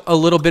watch a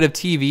little bit of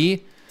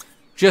TV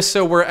just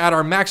so we're at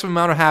our maximum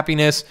amount of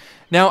happiness.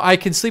 Now I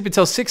can sleep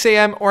until 6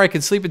 a.m. or I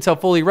can sleep until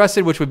fully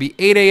rested, which would be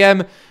 8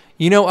 a.m.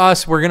 You know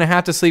us, we're going to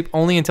have to sleep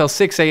only until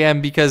 6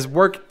 a.m. because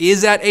work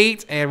is at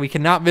 8 and we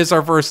cannot miss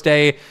our first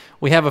day.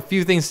 We have a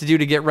few things to do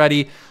to get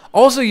ready.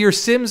 Also, your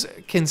Sims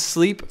can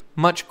sleep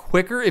much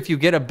quicker if you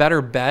get a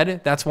better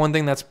bed. That's one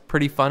thing that's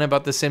pretty fun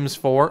about The Sims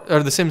 4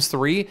 or The Sims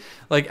 3.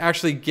 Like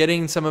actually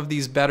getting some of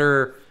these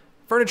better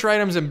furniture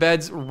items and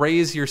beds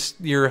raise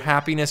your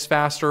happiness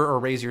faster or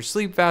raise your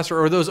sleep faster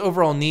or those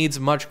overall needs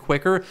much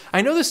quicker.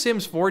 I know The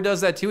Sims 4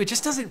 does that too. It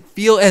just doesn't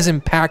feel as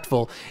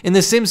impactful. In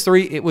The Sims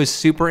 3, it was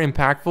super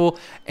impactful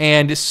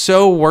and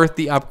so worth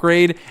the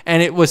upgrade.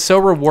 And it was so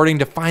rewarding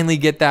to finally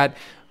get that,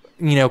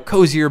 you know,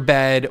 cozier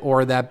bed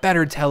or that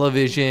better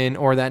television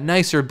or that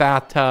nicer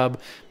bathtub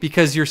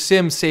because your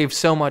Sims save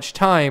so much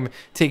time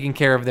taking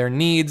care of their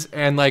needs.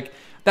 And like,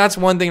 that's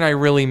one thing I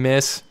really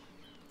miss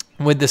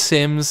with The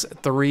Sims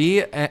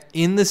 3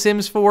 in The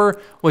Sims 4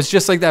 was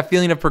just like that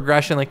feeling of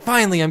progression. Like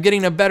finally I'm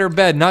getting a better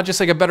bed, not just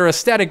like a better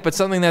aesthetic, but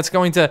something that's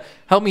going to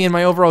help me in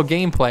my overall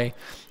gameplay.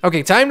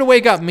 Okay, time to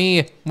wake up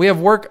me. We have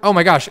work. Oh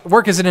my gosh,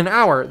 work is in an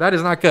hour. That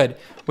is not good.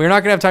 We're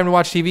not gonna have time to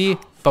watch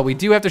TV, but we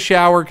do have to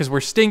shower because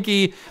we're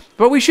stinky,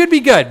 but we should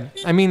be good.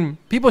 I mean,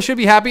 people should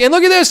be happy. And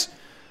look at this,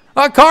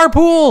 a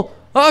carpool,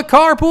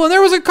 and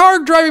there was a car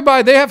driving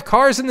by. They have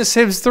cars in The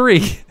Sims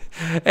 3.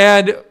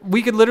 And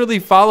we could literally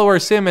follow our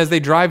Sim as they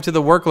drive to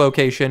the work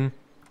location.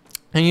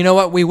 And you know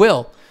what? We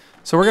will.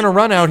 So we're going to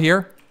run out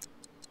here.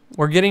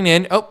 We're getting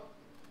in. Oh,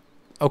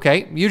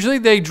 okay. Usually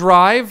they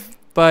drive,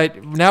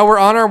 but now we're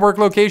on our work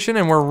location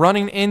and we're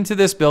running into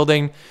this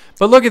building.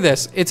 But look at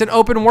this. It's an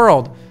open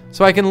world.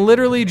 So I can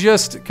literally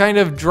just kind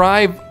of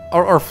drive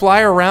or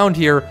fly around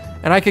here,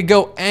 and I could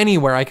go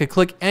anywhere. I could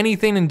click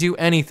anything and do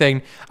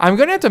anything. I'm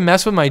going to have to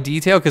mess with my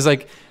detail because,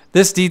 like,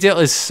 this detail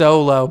is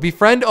so low.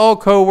 Befriend all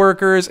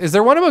coworkers. Is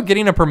there one about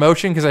getting a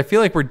promotion? Because I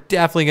feel like we're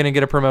definitely going to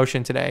get a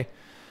promotion today.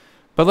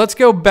 But let's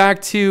go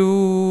back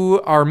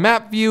to our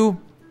map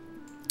view.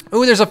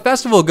 Ooh, there's a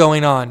festival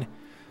going on.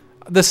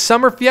 The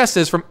Summer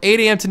Fiesta is from 8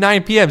 a.m. to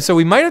 9 p.m. So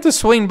we might have to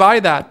swing by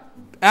that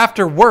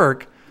after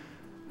work.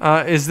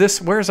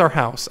 Where's our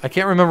house? I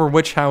can't remember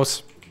which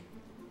house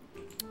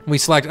we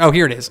selected. Oh,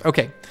 here it is.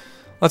 Okay.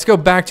 Let's go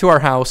back to our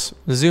house,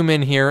 zoom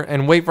in here,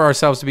 and wait for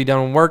ourselves to be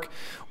done with work.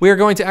 We are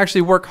going to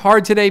actually work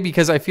hard today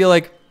because I feel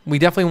like we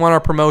definitely want our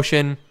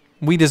promotion.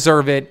 We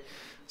deserve it.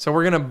 So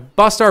we're going to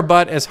bust our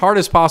butt as hard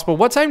as possible.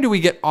 What time do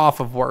we get off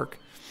of work?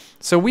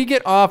 So we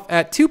get off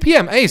at 2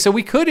 p.m. Hey, so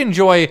we could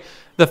enjoy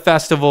the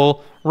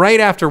festival right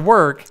after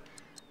work.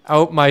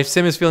 Oh, my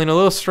sim is feeling a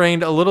little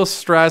strained, a little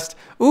stressed.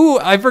 Ooh,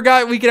 I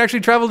forgot we could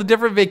actually travel to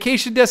different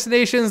vacation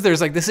destinations. There's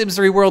like the Sims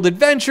 3 World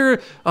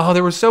Adventure. Oh,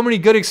 there were so many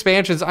good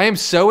expansions. I am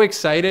so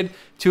excited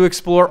to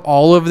explore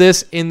all of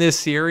this in this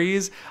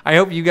series. I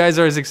hope you guys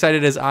are as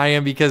excited as I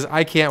am because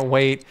I can't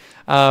wait.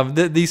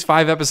 These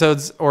 5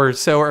 episodes or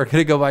so are going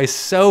to go by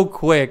so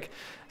quick.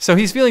 So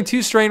he's feeling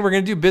too strained. We're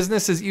going to do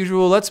business as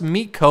usual. Let's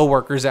meet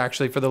coworkers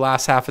actually for the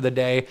last half of the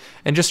day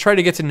and just try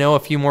to get to know a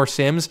few more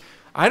Sims.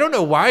 I don't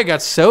know why I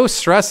got so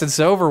stressed and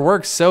so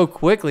overworked so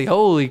quickly.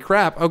 Holy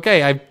crap.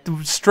 Okay, I've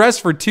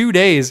stressed for 2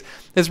 days.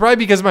 It's probably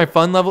because my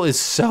fun level is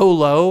so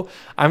low.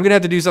 I'm going to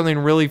have to do something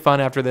really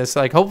fun after this.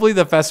 Like, hopefully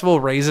the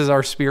festival raises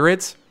our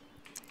spirits.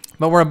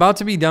 But we're about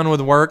to be done with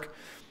work.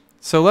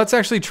 So let's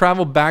actually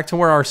travel back to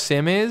where our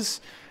sim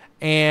is.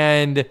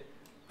 And,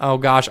 oh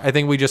gosh, I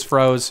think we just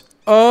froze.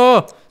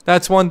 Oh,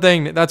 that's one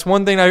thing. That's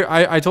one thing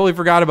I totally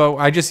forgot about.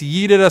 I just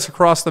yeeted us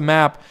across the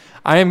map.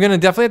 I am going to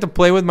definitely have to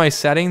play with my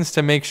settings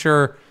to make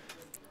sure,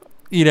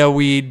 you know,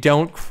 we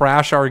don't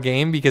crash our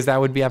game because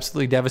that would be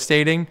absolutely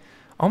devastating.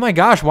 Oh my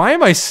gosh, why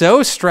am I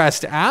so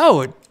stressed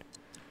out?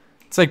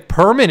 It's like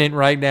permanent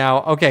right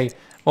now. Okay,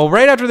 well,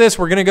 right after this,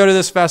 we're going to go to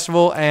this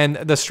festival and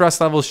the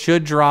stress levels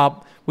should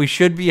drop. We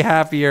should be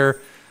happier.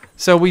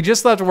 So we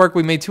just left work.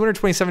 We made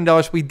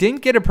 $227. We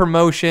didn't get a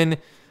promotion,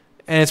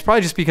 and it's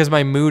probably just because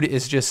my mood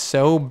is just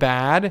so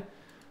bad.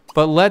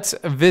 But let's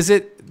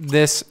visit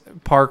this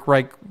park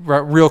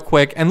real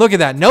quick. And look at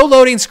that. No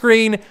loading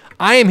screen.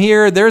 I am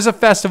here. There's a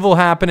festival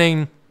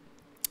happening.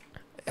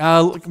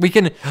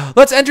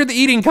 Let's enter the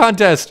eating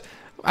contest.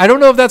 I don't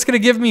know if that's going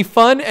to give me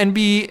fun and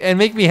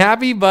make me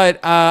happy,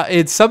 but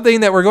it's something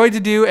that we're going to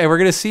do, and we're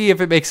going to see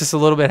if it makes us a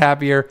little bit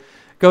happier.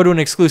 Go to an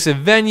exclusive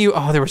venue.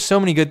 Oh, there were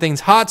so many good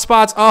things. Hot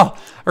spots. Oh,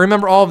 I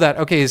remember all of that.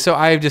 Okay, so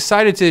I've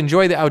decided to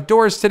enjoy the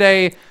outdoors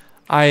today.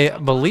 I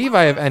believe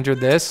I have entered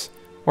this.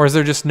 Or is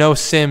there just no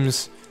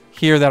Sims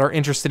here that are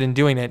interested in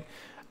doing it?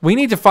 We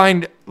need to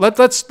find...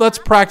 Let's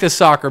practice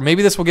soccer.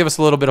 Maybe this will give us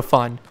a little bit of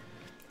fun.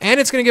 And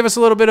it's going to give us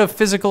a little bit of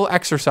physical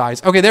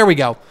exercise. Okay, there we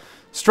go.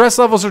 Stress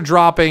levels are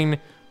dropping.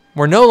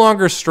 We're no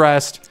longer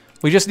stressed.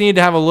 We just need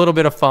to have a little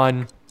bit of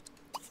fun.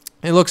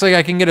 It looks like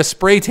I can get a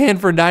spray tan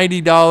for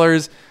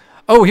 $90.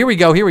 Oh, here we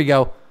go. Here we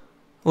go.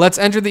 Let's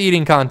enter the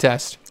eating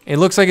contest. It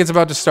looks like it's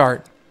about to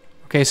start.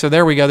 Okay, so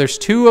there we go. There's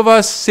 2 of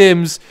us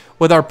Sims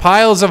with our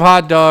piles of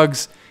hot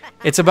dogs.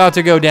 It's about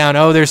to go down.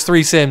 Oh, there's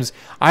 3 Sims.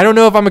 I don't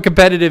know if I'm a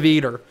competitive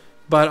eater,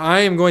 but I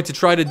am going to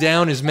try to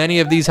down as many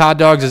of these hot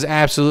dogs as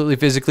absolutely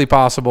physically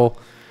possible.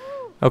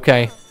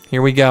 Okay,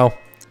 here we go.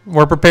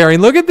 We're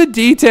preparing. Look at the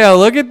detail.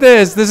 Look at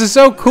this. This is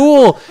so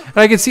cool. And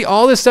I can see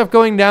all this stuff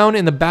going down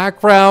in the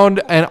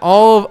background and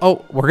all of...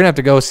 Oh, we're going to have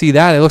to go see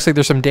that. It looks like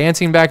there's some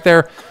dancing back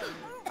there.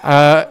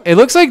 It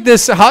looks like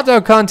this hot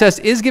dog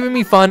contest is giving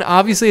me fun.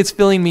 Obviously, it's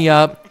filling me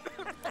up.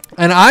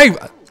 And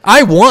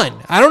I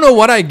won. I don't know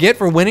what I get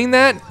for winning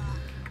that.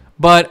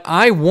 But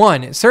I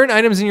won. Certain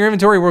items in your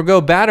inventory will go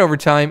bad over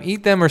time.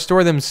 Eat them or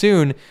store them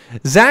soon.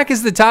 Zach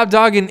is the top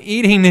dog in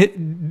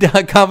eating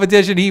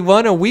competition. He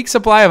won a week's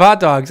supply of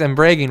hot dogs and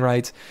bragging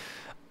rights.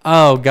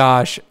 Oh,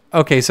 gosh.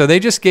 Okay, so they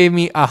just gave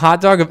me a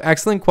hot dog of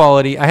excellent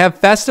quality. I have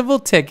festival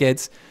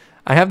tickets.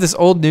 I have this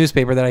old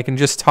newspaper that I can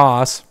just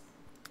toss.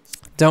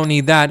 Don't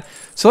need that.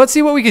 So let's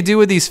see what we could do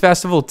with these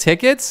festival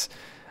tickets.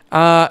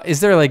 Is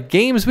there like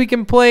games we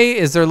can play?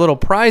 Is there little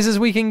prizes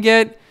we can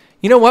get?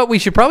 You know what? We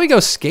should probably go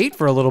skate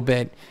for a little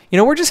bit. You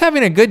know, we're just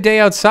having a good day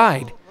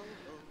outside.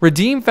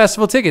 Redeem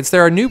festival tickets.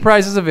 There are new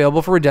prizes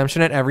available for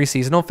redemption at every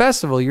seasonal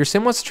festival. Your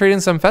sim wants to trade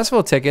in some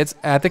festival tickets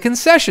at the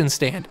concession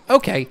stand.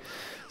 Okay,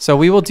 so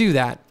we will do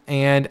that.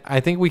 And I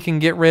think we can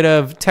get rid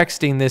of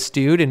texting this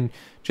dude and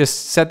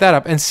just set that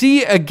up. And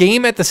see a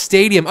game at the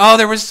stadium. Oh,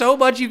 there was so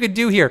much you could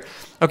do here.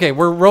 Okay,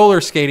 we're roller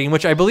skating,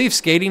 which I believe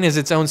skating is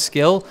its own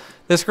skill.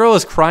 This girl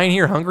is crying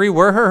here hungry.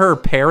 Where are her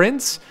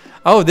parents?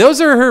 Oh, those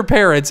are her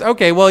parents.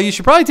 Okay, well, you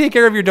should probably take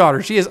care of your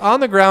daughter. She is on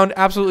the ground,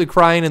 absolutely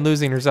crying and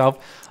losing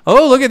herself.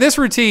 Oh, look at this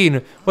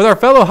routine with our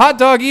fellow hot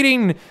dog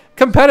eating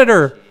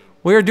competitor.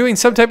 We are doing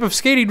some type of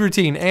skating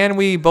routine, and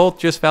we both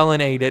just fell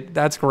and ate it.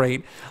 That's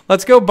great.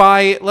 Let's go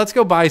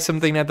buy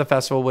something at the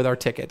festival with our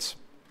tickets.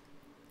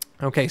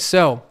 Okay,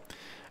 so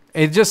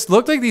it just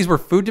looked like these were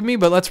food to me,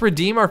 but let's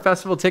redeem our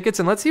festival tickets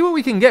and let's see what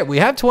we can get. We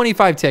have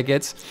 25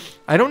 tickets.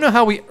 I don't know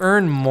how we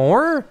earn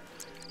more.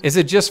 Is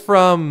it just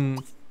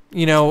from,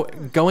 you know,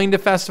 going to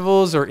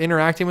festivals or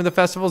interacting with the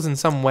festivals in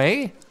some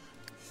way?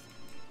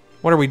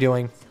 What are we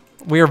doing?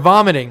 We are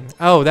vomiting.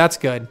 Oh, that's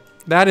good.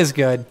 That is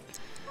good.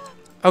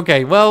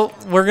 Okay, well,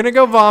 we're going to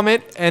go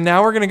vomit, and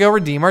now we're going to go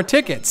redeem our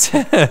tickets.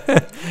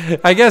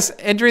 I guess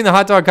entering the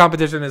hot dog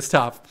competition is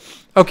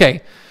tough.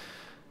 Okay,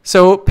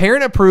 so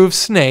parent-approved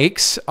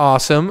snakes.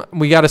 Awesome.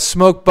 We got a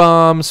smoke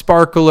bomb,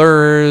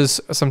 sparklers,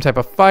 some type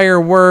of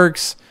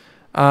fireworks,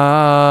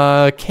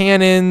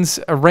 cannons,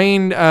 a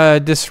rain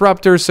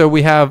disruptor, so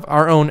we have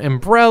our own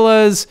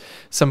umbrellas,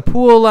 some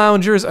pool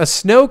loungers, a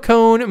snow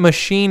cone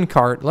machine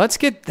cart. Let's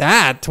get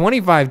that.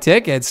 25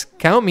 tickets.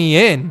 Count me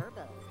in.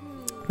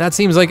 That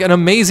seems like an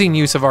amazing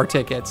use of our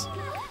tickets.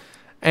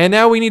 And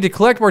now we need to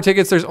collect more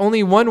tickets. There's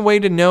only one way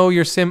to know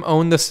your sim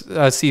owned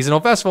the seasonal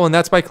festival, and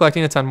that's by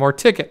collecting a ton more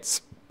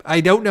tickets. I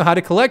don't know how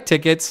to collect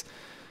tickets,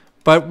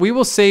 but we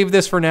will save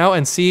this for now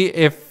and see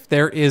if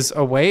there is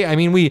a way. I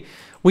mean,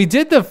 we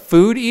did the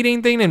food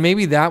eating thing, and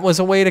maybe that was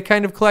a way to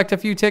kind of collect a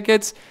few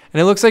tickets. And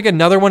it looks like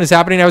another one is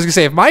happening. I was going to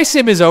say, if my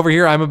sim is over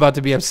here, I'm about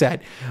to be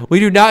upset. We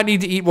do not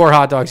need to eat more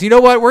hot dogs. You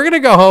know what? We're going to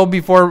go home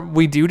before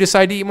we do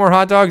decide to eat more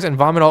hot dogs and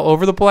vomit all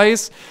over the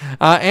place.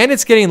 And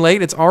it's getting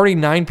late. It's already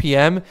 9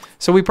 p.m.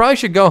 So we probably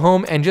should go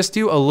home and just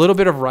do a little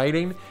bit of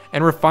writing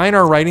and refine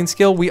our writing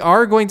skill. We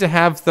are going to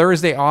have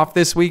Thursday off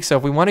this week, so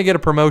if we want to get a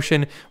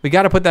promotion, we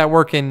got to put that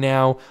work in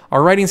now.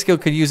 Our writing skill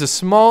could use a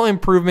small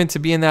improvement to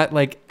be in that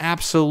like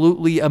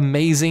absolutely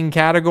amazing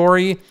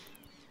category.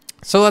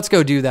 So let's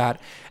go do that.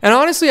 And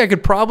honestly, I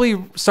could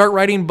probably start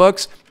writing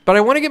books, but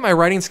I want to get my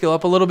writing skill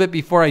up a little bit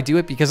before I do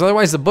it, because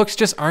otherwise the books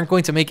just aren't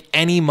going to make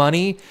any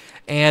money.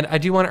 And I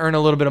do want to earn a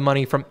little bit of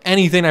money from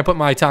anything I put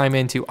my time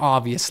into,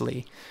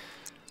 obviously.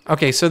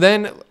 Okay, so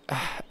then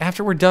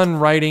after we're done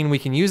writing, we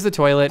can use the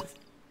toilet.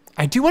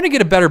 I do want to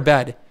get a better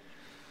bed.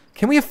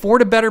 Can we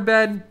afford a better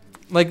bed?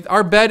 Like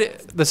our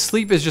bed, the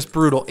sleep is just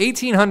brutal.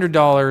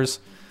 $1,800.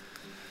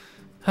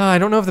 I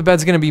don't know if the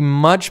bed's going to be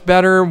much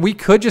better. We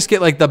could just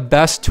get like the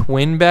best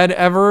twin bed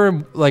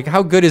ever. Like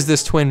how good is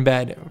this twin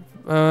bed?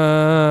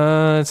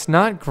 It's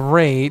not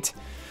great.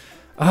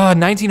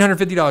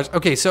 $1,950.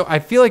 Okay, so I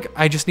feel like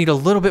I just need a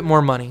little bit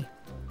more money.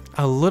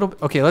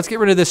 Okay, let's get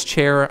rid of this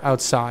chair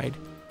outside.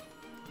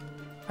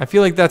 I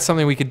feel like that's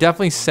something we could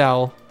definitely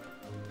sell.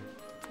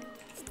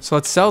 So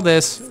let's sell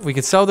this. We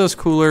could sell those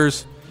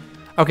coolers.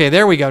 Okay,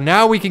 there we go.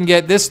 Now we can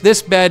get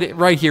this bed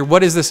right here.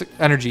 What is this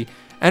energy?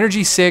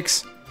 Energy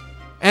 6.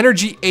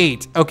 Energy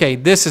 8. Okay,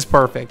 this is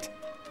perfect.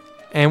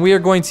 And we are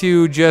going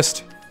to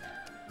just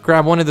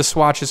grab one of the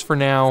swatches for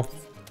now.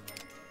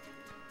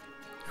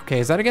 Okay,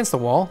 is that against the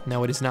wall?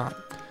 No, it is not.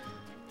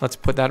 Let's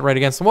put that right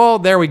against the wall.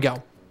 There we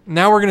go.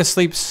 Now we're going to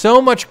sleep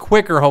so much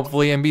quicker,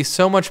 hopefully, and be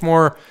so much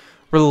more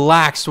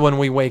relaxed when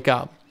we wake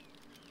up.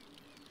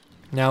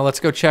 Now let's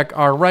go check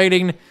our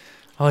writing.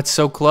 Oh, it's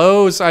so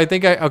close. I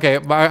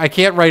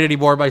can't write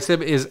anymore. My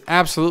sim is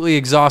absolutely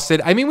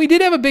exhausted. I mean, we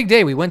did have a big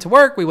day. We went to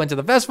work. We went to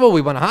the festival.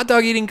 We won a hot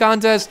dog eating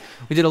contest.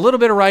 We did a little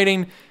bit of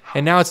writing.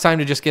 And now it's time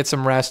to just get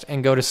some rest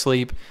and go to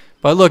sleep.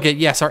 But look at,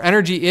 yes, our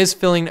energy is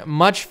filling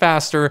much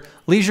faster.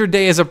 Leisure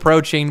day is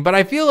approaching, but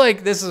I feel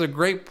like this is a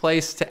great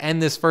place to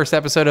end this first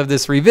episode of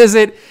this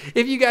revisit.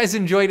 If you guys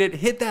enjoyed it,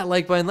 hit that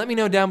like button. Let me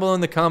know down below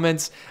in the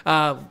comments.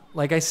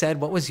 Like I said,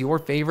 what was your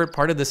favorite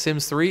part of The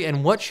Sims 3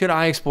 and what should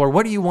I explore?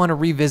 What do you want to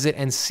revisit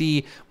and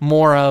see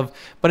more of?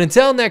 But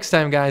until next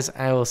time, guys,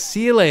 I will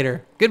see you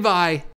later. Goodbye.